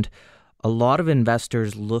found a lot of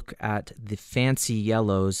investors look at the fancy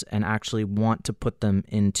yellows and actually want to put them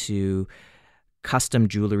into custom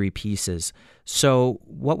jewelry pieces. So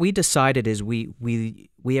what we decided is we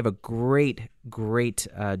have a great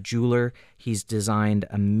jeweler. He's designed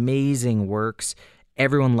amazing works.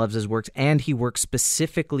 Everyone loves his works, and he works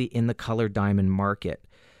specifically in the colored diamond market.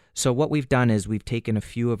 So what we've done is we've taken a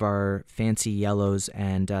few of our fancy yellows,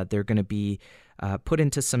 and they're going to be put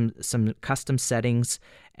into some custom settings,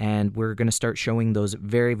 and we're going to start showing those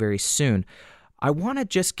very, very soon. I want to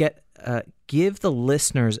just give the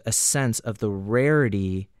listeners a sense of the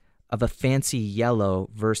rarity of a fancy yellow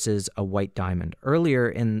versus a white diamond. Earlier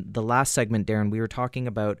in the last segment, Darren, we were talking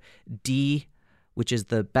about D, which is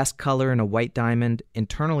the best color in a white diamond,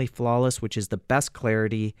 internally flawless, which is the best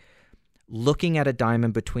clarity, looking at a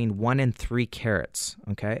diamond between 1 and 3 carats.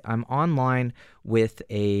 Okay, I'm online with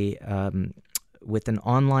an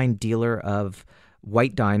online dealer of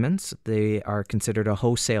white diamonds. They are considered a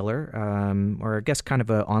wholesaler, or I guess kind of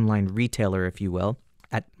an online retailer, if you will,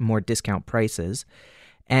 at more discount prices.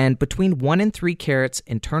 And between 1 and 3 carats,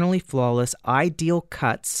 internally flawless, ideal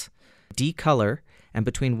cuts, D color, and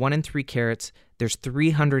between 1 and 3 carats, there's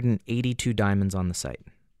 382 diamonds on the site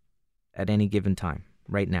at any given time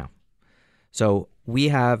right now. So we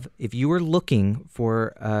have, if you were looking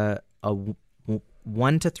for a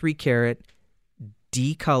 1 to 3 carat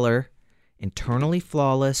D color, internally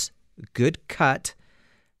flawless, good cut,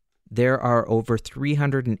 there are over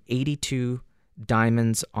 382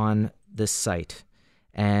 diamonds on this site.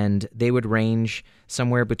 And they would range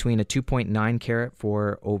somewhere between a 2.9 carat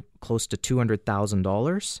for close to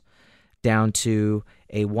 $200,000 down to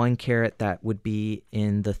a 1 carat that would be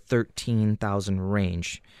in the $13,000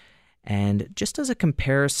 range. And just as a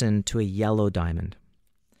comparison to a yellow diamond,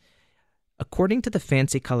 according to the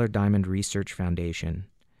Fancy Colored Diamond Research Foundation,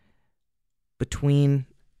 between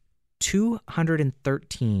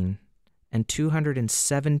 213 and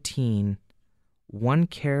 217 1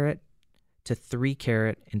 carat to 3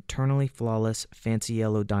 carat internally flawless fancy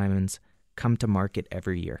yellow diamonds come to market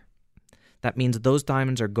every year. That means those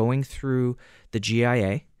diamonds are going through the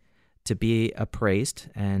GIA to be appraised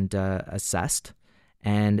and assessed,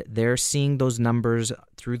 and they're seeing those numbers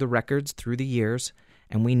through the records, through the years,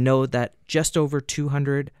 and we know that just over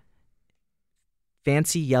 200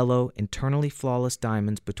 fancy yellow internally flawless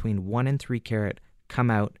diamonds between 1 and 3 carat come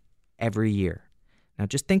out every year. Now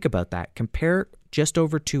just think about that. Compare just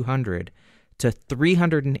over 200 to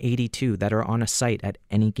 382 that are on a site at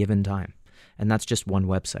any given time. And that's just one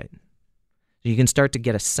website. So you can start to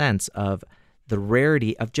get a sense of the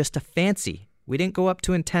rarity of just a fancy. We didn't go up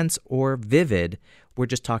to intense or vivid. We're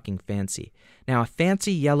just talking fancy. Now, a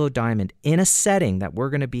fancy yellow diamond in a setting that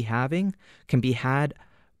we're going to be having can be had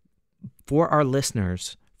for our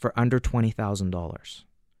listeners for under $20,000,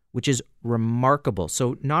 which is remarkable.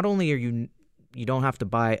 So not only are you don't have to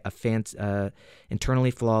buy a fancy,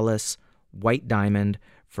 internally flawless white diamond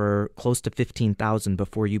for close to $15,000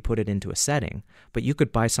 before you put it into a setting, but you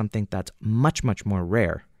could buy something that's much, much more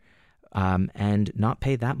rare and not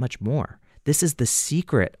pay that much more. This is the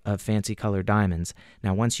secret of fancy colored diamonds.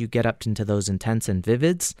 Now, once you get up into those intense and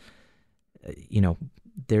vivids,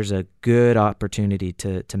 there's a good opportunity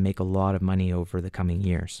to make a lot of money over the coming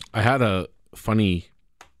years. I had a funny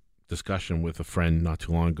discussion with a friend not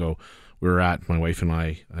too long ago. We were at, my wife and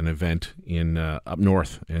I, an event in up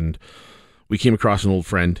north, and we came across an old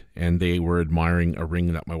friend, and they were admiring a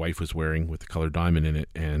ring that my wife was wearing with the colored diamond in it,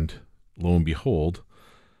 and lo and behold,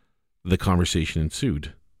 the conversation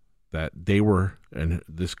ensued. that they were, and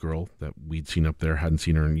this girl that we'd seen up there, hadn't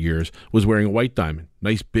seen her in years, was wearing a white diamond.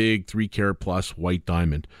 Nice big 3 carat plus white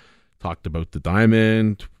diamond. Talked about the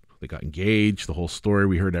diamond. They got engaged, the whole story.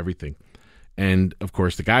 We heard everything. And of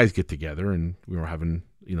course the guys get together and we were having,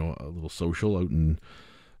 a little social out in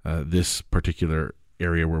this particular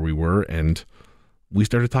area where we were. And we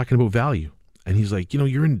started talking about value. And he's like,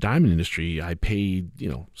 you're in the diamond industry. I paid,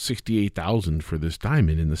 $68,000 for this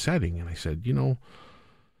diamond in the setting. And I said,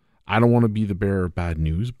 I don't want to be the bearer of bad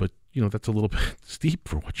news, but that's a little bit steep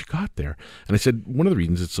for what you got there. And I said, one of the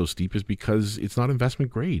reasons it's so steep is because it's not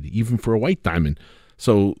investment grade, even for a white diamond.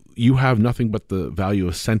 So you have nothing but the value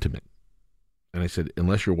of sentiment. And I said,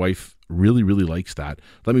 unless your wife really, really likes that,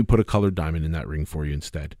 let me put a colored diamond in that ring for you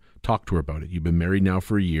instead. Talk to her about it. You've been married now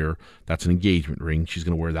for a year. That's an engagement ring. She's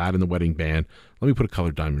going to wear that in the wedding band. Let me put a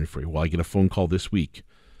colored diamond in for you. Well, I get a phone call this week.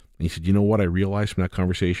 And he said, you know what I realized from that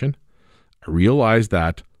conversation? I realized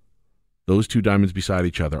that those 2 diamonds beside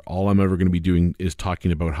each other, all I'm ever going to be doing is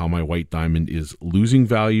talking about how my white diamond is losing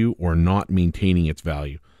value or not maintaining its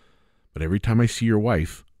value. But every time I see your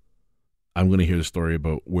wife, I'm going to hear the story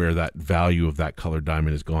about where that value of that colored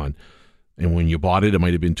diamond is gone. And when you bought it, it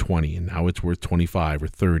might have been 20, and now it's worth 25 or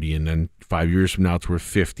 30, and then 5 years from now it's worth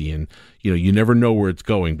 50. And you never know where it's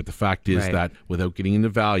going. But the fact is that without getting into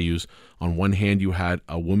values, on one hand you had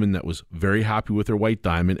a woman that was very happy with her white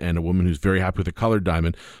diamond and a woman who's very happy with her colored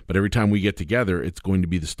diamond. But every time we get together, it's going to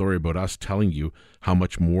be the story about us telling you how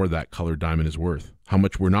much more that colored diamond is worth, how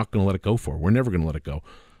much we're not going to let it go for. We're never going to let it go.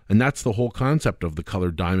 And that's the whole concept of the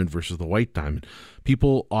colored diamond versus the white diamond.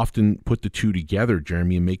 People often put the two together,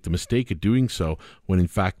 Jeremy, and make the mistake of doing so when in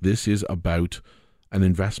fact this is about an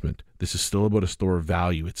investment. This is still about a store of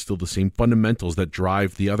value. It's still the same fundamentals that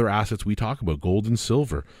drive the other assets we talk about, gold and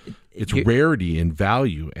silver. It's rarity and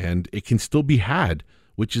value, and it can still be had,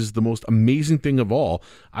 which is the most amazing thing of all.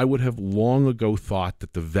 I would have long ago thought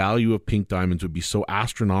that the value of pink diamonds would be so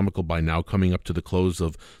astronomical by now, coming up to the close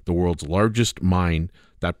of the world's largest mine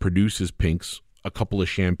that produces pinks, a couple of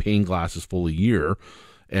champagne glasses full a year.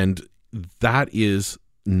 And that is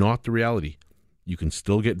not the reality. You can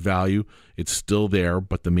still get value. It's still there,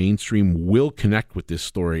 but the mainstream will connect with this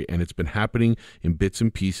story. And it's been happening in bits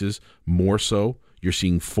and pieces, more so. You're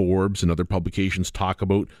seeing Forbes and other publications talk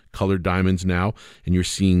about colored diamonds now, and you're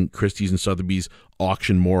seeing Christie's and Sotheby's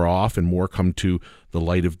auction more off and more come to the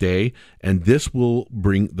light of day, and this will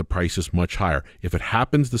bring the prices much higher. If it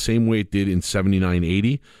happens the same way it did in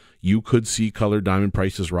 79-80, you could see colored diamond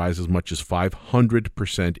prices rise as much as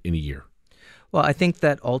 500% in a year. Well, I think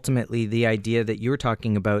that ultimately the idea that you're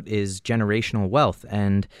talking about is generational wealth,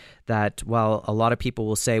 and that while a lot of people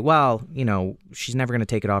will say, well, she's never going to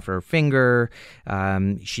take it off her finger,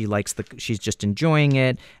 she's just enjoying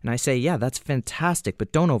it. And I say, yeah, that's fantastic,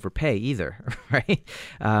 but don't overpay either, right?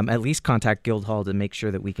 At least contact Guildhall to make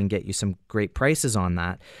sure that we can get you some great prices on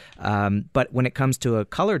that. But when it comes to a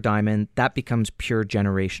colored diamond, that becomes pure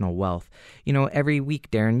generational wealth. Every week,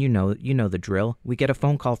 Darren, you know the drill. We get a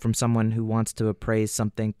phone call from someone who wants to appraise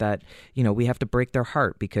something that, we have to break their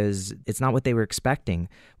heart because it's not what they were expecting.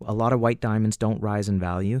 A lot of white diamonds don't rise in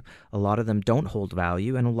value. A lot of them don't hold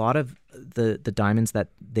value. And a lot of the diamonds that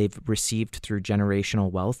they've received through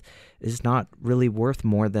generational wealth is not really worth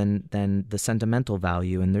more than the sentimental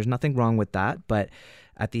value. And there's nothing wrong with that. But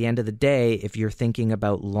at the end of the day, if you're thinking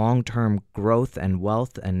about long-term growth and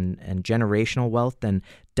wealth and generational wealth, then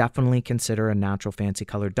definitely consider a natural fancy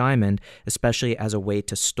colored diamond, especially as a way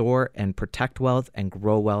to store and protect wealth and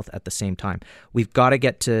grow wealth at the same time. We've got to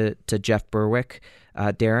get to Jeff Berwick,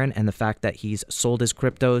 Darren, and the fact that he's sold his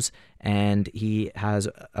cryptos and he has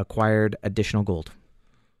acquired additional gold.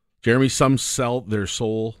 Jeremy, some sell their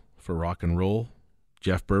soul for rock and roll.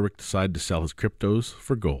 Jeff Berwick decided to sell his cryptos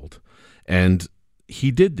for gold. And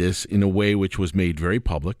he did this in a way which was made very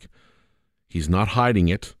public. He's not hiding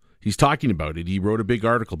it. He's talking about it. He wrote a big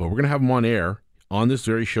article, but we're going to have him on air on this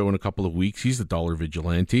very show in a couple of weeks. He's the dollar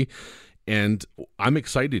vigilante. And I'm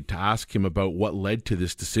excited to ask him about what led to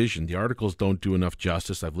this decision. The articles don't do enough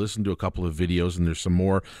justice. I've listened to a couple of videos, and there's some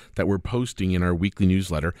more that we're posting in our weekly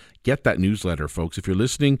newsletter. Get that newsletter, folks. If you're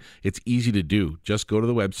listening, it's easy to do. Just go to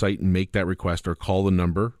the website and make that request or call the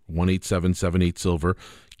number, 1-877-8-SILVER.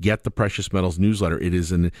 Get the Precious Metals newsletter. It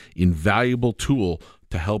is an invaluable tool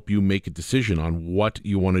to help you make a decision on what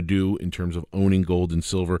you want to do in terms of owning gold and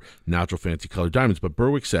silver, natural fancy colored diamonds. But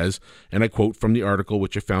Berwick says, and I quote from the article,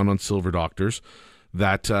 which I found on Silver Doctors,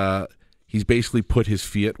 that he's basically put his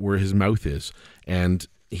fiat where his mouth is. And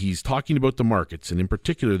he's talking about the markets. And in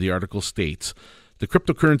particular, the article states The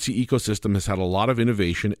cryptocurrency ecosystem has had a lot of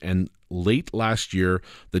innovation, and late last year,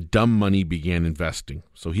 the dumb money began investing.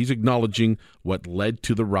 So he's acknowledging what led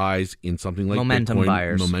to the rise in something like Momentum Bitcoin.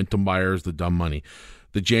 buyers. Momentum buyers, the dumb money.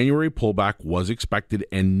 The January pullback was expected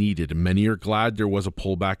and needed. Many are glad there was a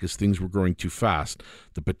pullback as things were growing too fast.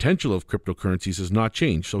 The potential of cryptocurrencies has not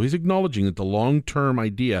changed. So he's acknowledging that the long-term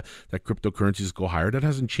idea that cryptocurrencies go higher, that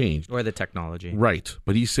hasn't changed. Or the technology. Right.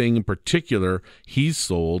 But he's saying in particular, he's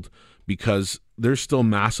sold because there's still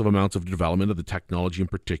massive amounts of development of the technology in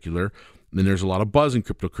particular. And there's a lot of buzz in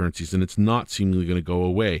cryptocurrencies, and it's not seemingly going to go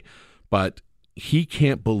away. But he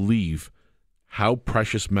can't believe how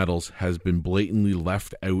precious metals has been blatantly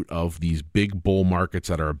left out of these big bull markets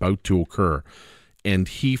that are about to occur. And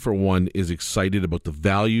he, for one, is excited about the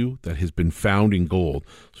value that has been found in gold.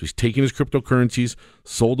 So he's taking his cryptocurrencies,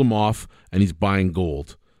 sold them off, and he's buying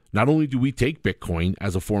gold. Not only do we take Bitcoin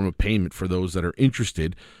as a form of payment for those that are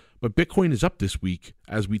interested, but Bitcoin is up this week,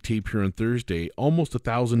 as we tape here on Thursday, almost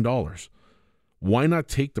 $1,000. Why not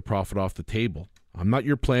take the profit off the table? I'm not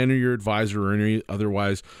your planner, your advisor, or any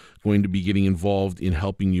otherwise going to be getting involved in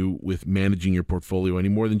helping you with managing your portfolio any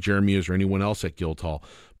more than Jeremy is or anyone else at Guildhall.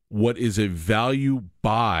 What is a value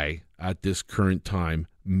buy at this current time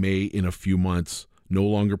may, in a few months, no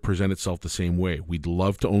longer present itself the same way. We'd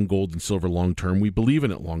love to own gold and silver long term. We believe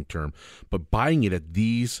in it long term. But buying it at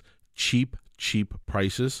these cheap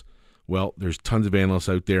prices, well, there's tons of analysts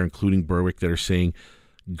out there, including Berwick, that are saying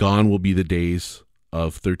gone will be the days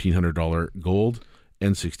of $1,300 gold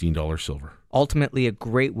and $16 silver. Ultimately, a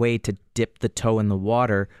great way to dip the toe in the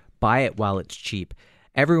water, buy it while it's cheap.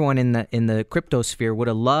 Everyone in the crypto sphere would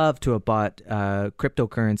have loved to have bought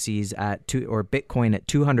cryptocurrencies or Bitcoin at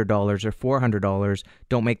 $200 or $400.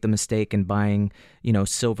 Don't make the mistake in buying,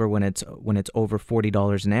 silver when it's over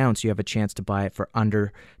 $40 an ounce. You have a chance to buy it for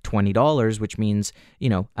under $20, which means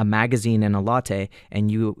a magazine and a latte,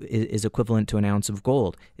 and is equivalent to an ounce of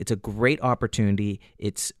gold. It's a great opportunity.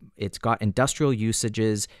 It's got industrial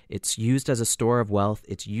usages. It's used as a store of wealth.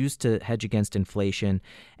 It's used to hedge against inflation,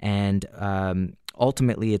 and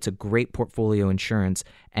ultimately, it's a great portfolio insurance,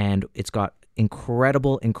 and it's got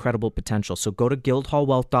incredible potential. So go to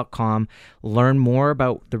guildhallwealth.com, learn more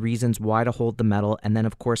about the reasons why to hold the metal, and then,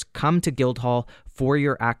 of course, come to Guildhall for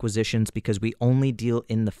your acquisitions, because we only deal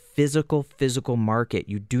in the physical market.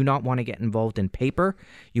 You do not want to get involved in paper.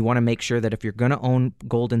 You want to make sure that if you're going to own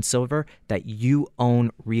gold and silver, that you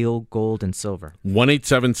own real gold and silver.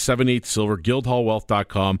 1-877-8-SILVER,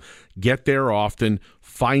 guildhallwealth.com. Get there often.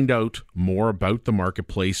 Find out more about the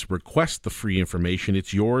marketplace. Request the free information.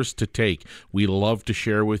 It's yours to take. We love to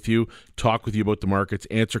share with you, talk with you about the markets,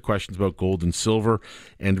 answer questions about gold and silver.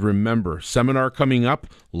 And remember, seminar coming up,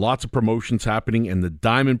 lots of promotions happening, and the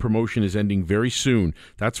diamond promotion is ending very soon.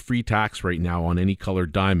 That's free tax right now on any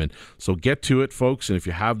colored diamond. So get to it, folks. And if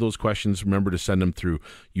you have those questions, remember to send them through.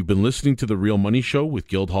 You've been listening to The Real Money Show with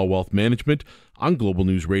Guildhall Wealth Management on Global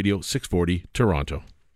News Radio 640 Toronto.